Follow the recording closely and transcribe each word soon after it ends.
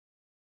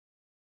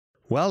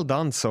Well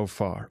done so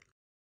far.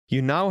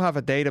 You now have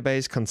a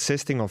database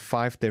consisting of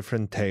 5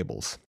 different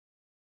tables.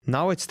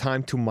 Now it's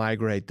time to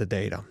migrate the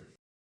data.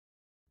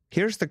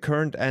 Here's the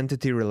current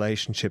entity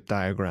relationship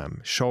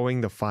diagram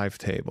showing the 5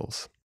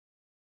 tables.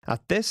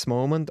 At this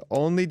moment,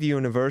 only the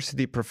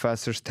university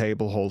professors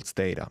table holds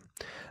data.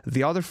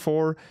 The other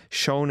 4,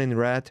 shown in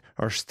red,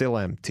 are still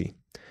empty.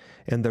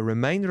 In the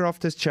remainder of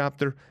this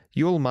chapter,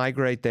 you'll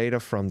migrate data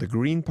from the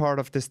green part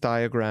of this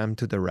diagram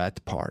to the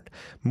red part,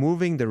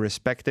 moving the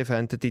respective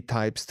entity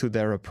types to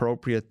their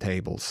appropriate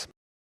tables.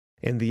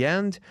 In the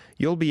end,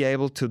 you'll be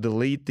able to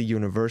delete the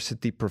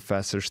university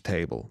professors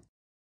table.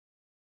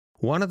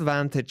 One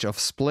advantage of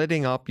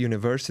splitting up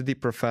university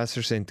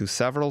professors into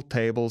several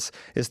tables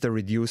is the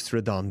reduced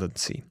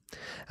redundancy.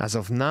 As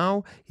of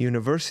now,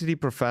 university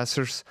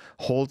professors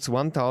holds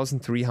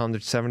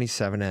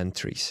 1,377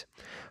 entries.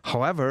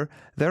 However,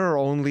 there are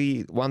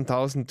only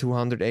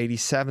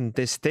 1,287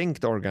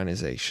 distinct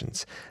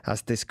organizations,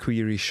 as this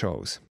query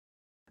shows.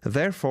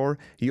 Therefore,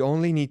 you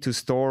only need to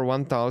store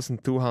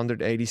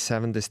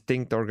 1,287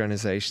 distinct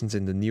organizations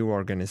in the new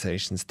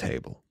organizations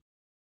table.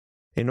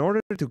 In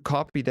order to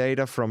copy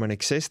data from an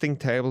existing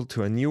table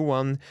to a new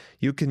one,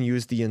 you can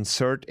use the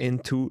insert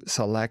into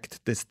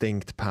select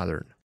distinct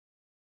pattern.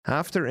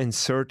 After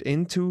insert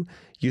into,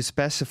 you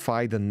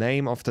specify the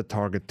name of the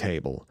target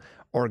table,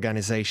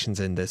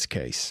 organizations in this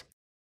case.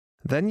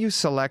 Then you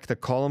select the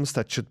columns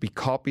that should be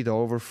copied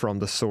over from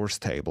the source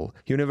table,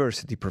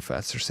 university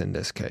professors in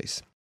this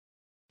case.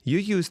 You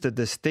use the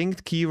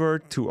distinct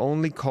keyword to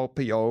only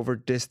copy over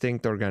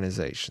distinct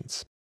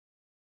organizations.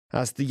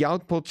 As the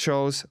output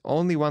shows,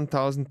 only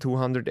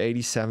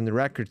 1,287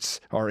 records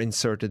are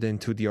inserted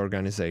into the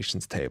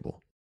organizations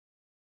table.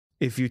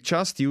 If you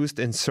just used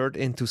insert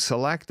into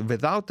select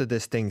without the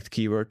distinct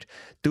keyword,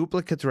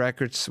 duplicate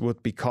records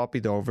would be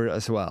copied over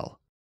as well.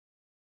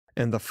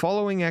 In the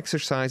following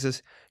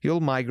exercises,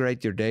 you'll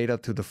migrate your data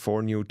to the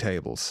 4 new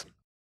tables.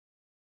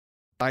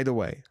 By the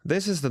way,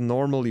 this is the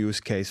normal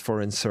use case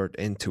for insert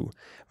into,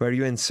 where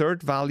you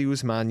insert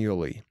values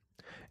manually.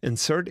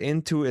 Insert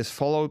into is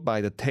followed by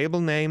the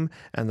table name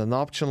and an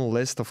optional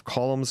list of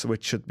columns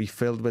which should be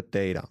filled with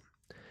data.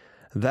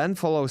 Then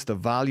follows the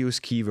values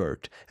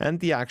keyword and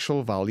the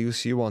actual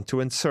values you want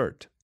to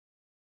insert.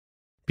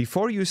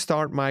 Before you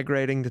start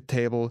migrating the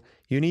table,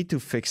 you need to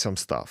fix some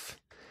stuff.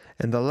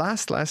 In the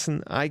last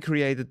lesson, I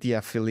created the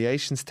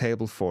affiliations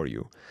table for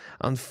you.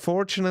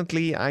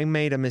 Unfortunately, I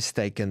made a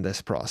mistake in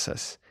this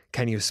process.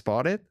 Can you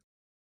spot it?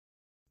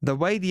 The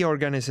way the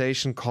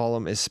organization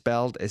column is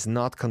spelled is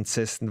not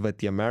consistent with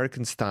the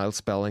American style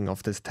spelling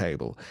of this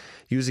table,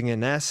 using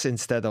an S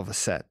instead of a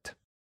Z.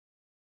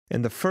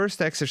 In the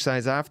first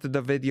exercise after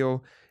the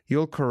video,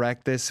 you'll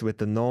correct this with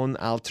the known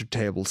alter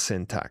table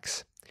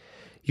syntax.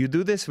 You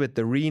do this with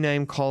the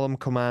rename column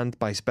command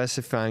by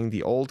specifying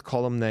the old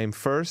column name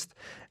first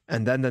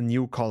and then the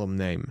new column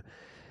name.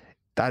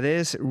 That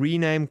is,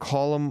 rename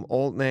column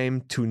old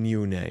name to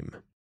new name.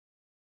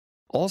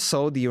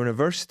 Also, the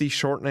university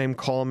short name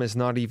column is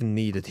not even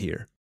needed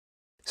here.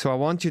 So I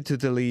want you to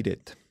delete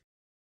it.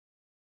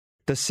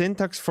 The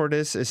syntax for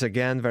this is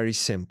again very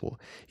simple.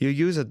 You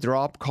use a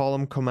drop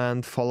column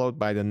command followed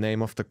by the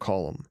name of the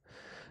column.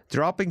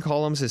 Dropping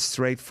columns is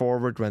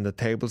straightforward when the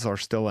tables are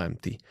still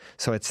empty,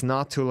 so it's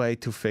not too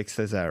late to fix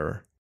this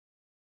error.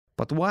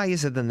 But why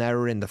is it an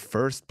error in the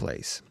first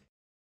place?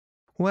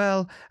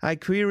 Well, I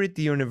queried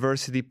the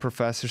university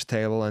professors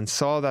table and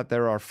saw that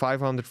there are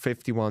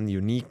 551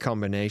 unique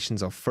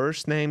combinations of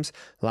first names,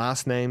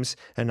 last names,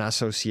 and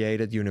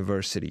associated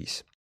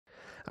universities.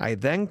 I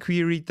then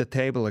queried the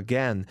table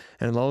again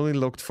and only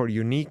looked for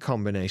unique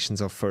combinations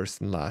of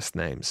first and last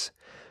names.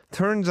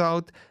 Turns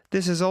out,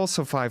 this is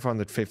also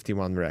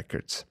 551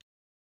 records.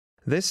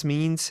 This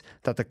means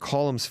that the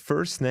columns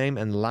first name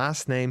and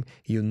last name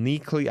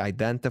uniquely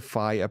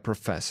identify a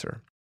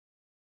professor.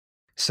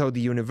 So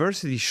the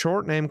university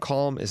short name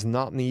column is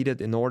not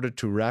needed in order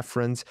to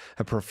reference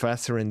a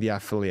professor in the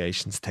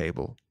affiliations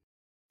table.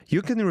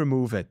 You can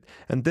remove it,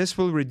 and this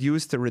will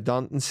reduce the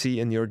redundancy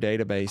in your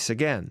database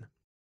again.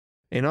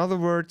 In other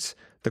words,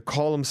 the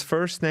columns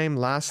first name,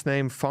 last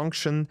name,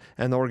 function,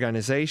 and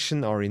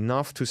organization are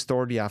enough to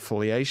store the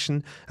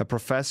affiliation a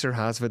professor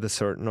has with a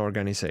certain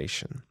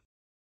organization.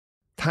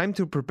 Time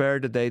to prepare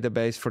the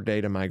database for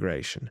data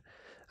migration.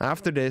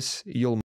 After this, you'll